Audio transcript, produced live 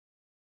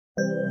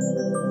Hi,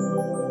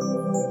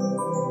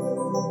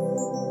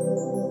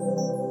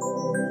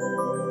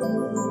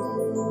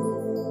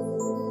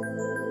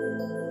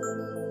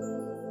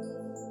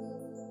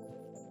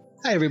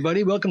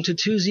 everybody. Welcome to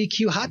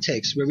 2ZQ Hot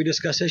Takes, where we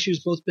discuss issues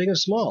both big and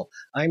small.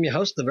 I'm your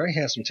host, the very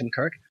handsome Tim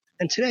Kirk,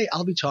 and today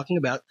I'll be talking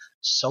about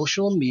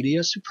social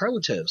media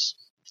superlatives.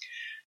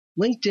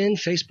 LinkedIn,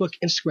 Facebook,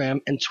 Instagram,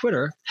 and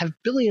Twitter have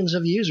billions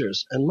of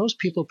users, and most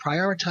people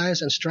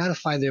prioritize and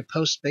stratify their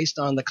posts based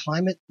on the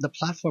climate the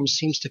platform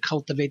seems to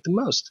cultivate the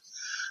most.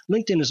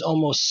 LinkedIn is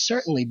almost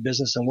certainly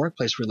business and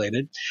workplace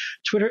related.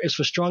 Twitter is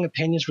for strong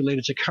opinions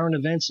related to current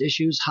events,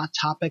 issues, hot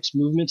topics,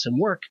 movements, and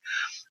work,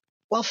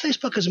 while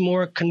Facebook is a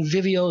more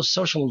convivial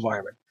social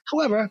environment.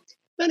 However,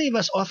 many of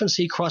us often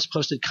see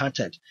cross-posted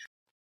content,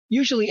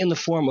 usually in the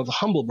form of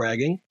humble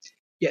bragging,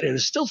 yet it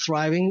is still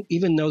thriving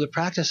even though the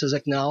practice is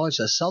acknowledged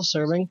as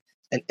self-serving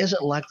and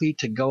isn't likely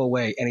to go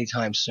away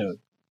anytime soon.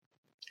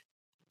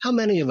 How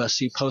many of us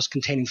see posts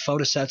containing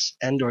photo sets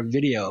and or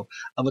video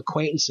of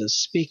acquaintances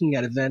speaking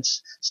at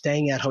events,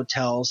 staying at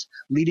hotels,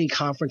 leading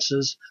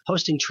conferences,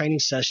 hosting training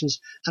sessions,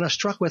 and are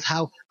struck with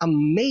how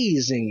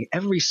amazing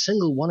every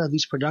single one of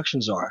these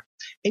productions are?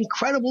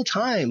 Incredible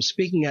time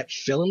speaking at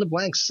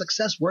fill-in-the-blank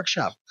success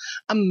workshop,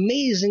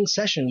 amazing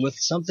session with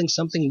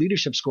something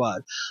leadership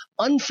squad,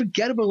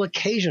 unforgettable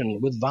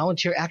occasion with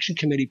volunteer action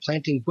committee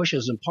planting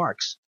bushes in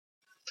parks.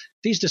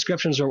 These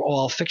descriptions are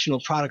all fictional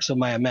products of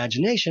my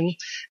imagination,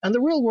 and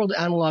the real-world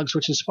analogs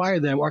which inspire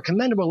them are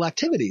commendable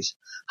activities.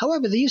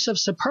 However, the use of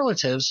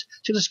superlatives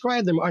to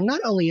describe them are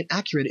not only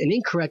inaccurate and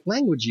incorrect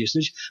language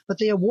usage, but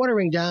they are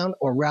watering down,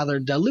 or rather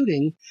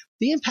diluting,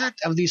 the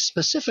impact of these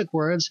specific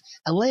words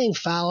and laying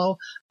fallow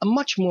a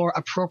much more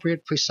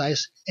appropriate,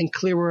 precise, and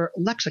clearer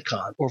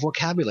lexicon, or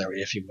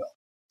vocabulary, if you will.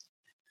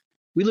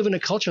 We live in a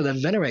culture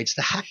that venerates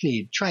the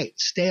hackneyed, trite,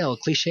 stale,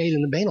 cliched,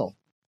 and the banal.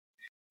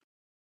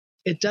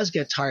 It does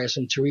get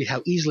tiresome to read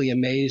how easily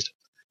amazed,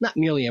 not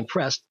merely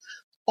impressed,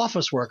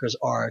 office workers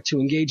are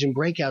to engage in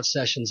breakout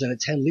sessions and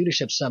attend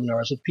leadership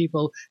seminars with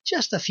people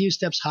just a few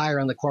steps higher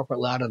on the corporate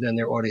ladder than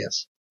their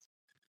audience.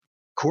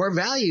 Core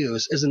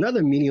values is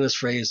another meaningless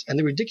phrase, and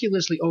the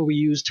ridiculously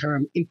overused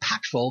term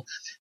impactful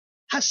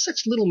has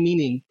such little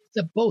meaning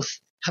that both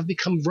have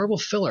become verbal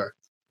filler,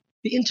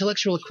 the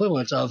intellectual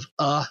equivalent of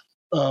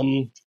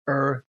and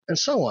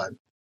so on.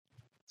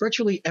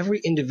 Virtually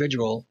every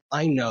individual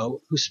I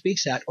know who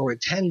speaks at or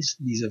attends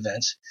these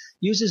events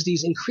uses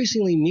these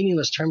increasingly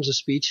meaningless terms of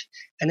speech,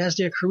 and as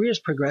their careers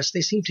progress,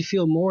 they seem to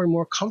feel more and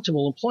more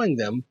comfortable employing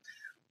them,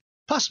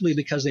 possibly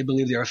because they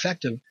believe they're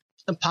effective,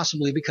 and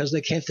possibly because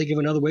they can't think of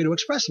another way to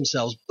express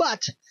themselves.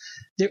 But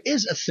there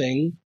is a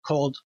thing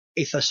called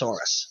a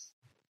thesaurus.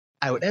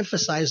 I would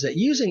emphasize that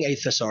using a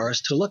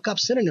thesaurus to look up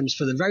synonyms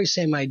for the very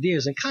same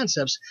ideas and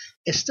concepts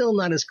is still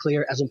not as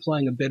clear as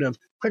employing a bit of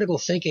critical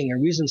thinking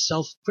and reasoned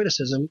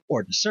self-criticism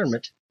or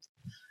discernment.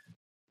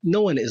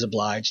 No one is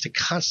obliged to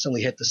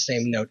constantly hit the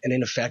same note and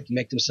in effect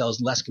make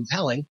themselves less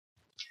compelling.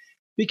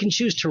 We can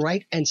choose to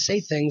write and say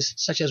things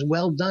such as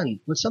well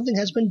done when something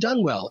has been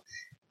done well,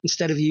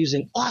 instead of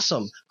using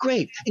awesome,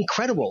 great,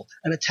 incredible,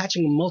 and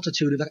attaching a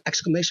multitude of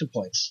exclamation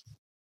points.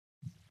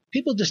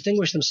 People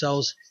distinguish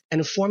themselves,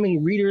 and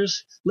informing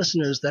readers,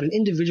 listeners that an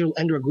individual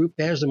and or group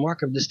bears the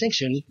mark of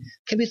distinction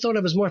can be thought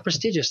of as more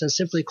prestigious than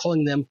simply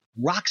calling them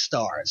rock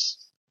stars.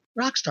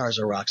 Rock stars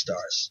are rock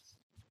stars,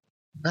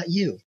 not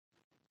you.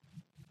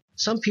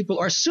 Some people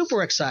are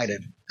super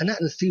excited and not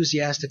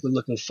enthusiastically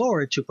looking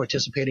forward to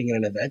participating in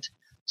an event.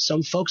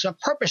 Some folks are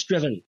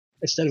purpose-driven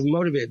instead of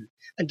motivated.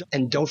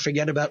 And don't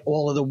forget about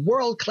all of the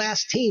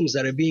world-class teams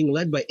that are being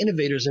led by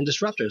innovators and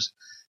disruptors,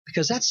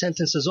 because that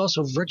sentence is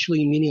also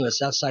virtually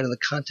meaningless outside of the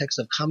context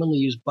of commonly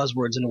used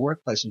buzzwords in a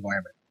workplace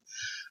environment.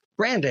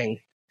 Branding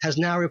has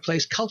now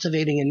replaced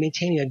cultivating and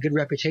maintaining a good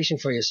reputation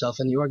for yourself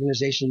in the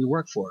organization you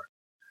work for.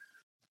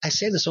 I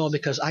say this all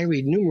because I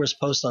read numerous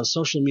posts on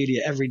social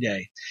media every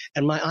day,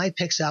 and my eye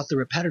picks out the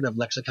repetitive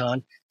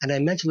lexicon, and I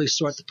mentally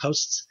sort the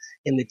posts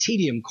in the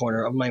tedium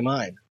corner of my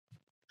mind.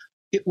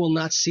 It will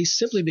not cease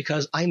simply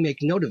because I make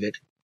note of it,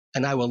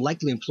 and I will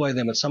likely employ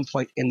them at some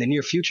point in the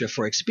near future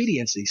for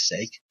expediency's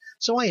sake,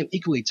 so I am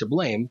equally to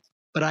blame,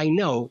 but I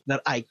know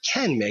that I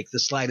can make the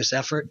slightest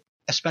effort,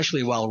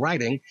 especially while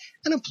writing,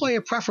 and employ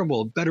a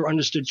preferable, better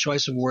understood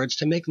choice of words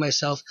to make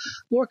myself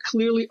more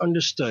clearly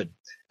understood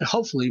and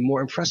hopefully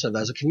more impressive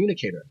as a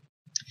communicator.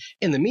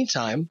 In the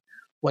meantime,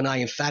 when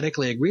I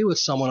emphatically agree with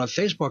someone on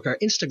Facebook or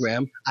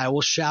Instagram, I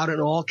will shout in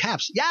all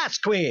caps, "Yes,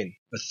 Queen!"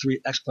 with 3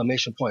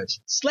 exclamation points.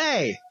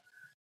 Slay!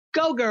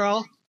 Go,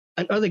 girl!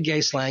 And other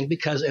gay slang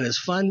because it is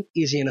fun,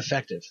 easy, and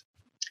effective.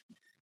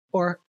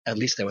 Or at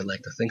least I would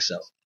like to think so.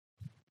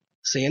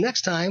 See you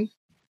next time.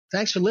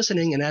 Thanks for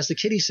listening, and as the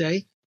kiddies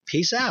say,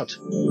 peace out.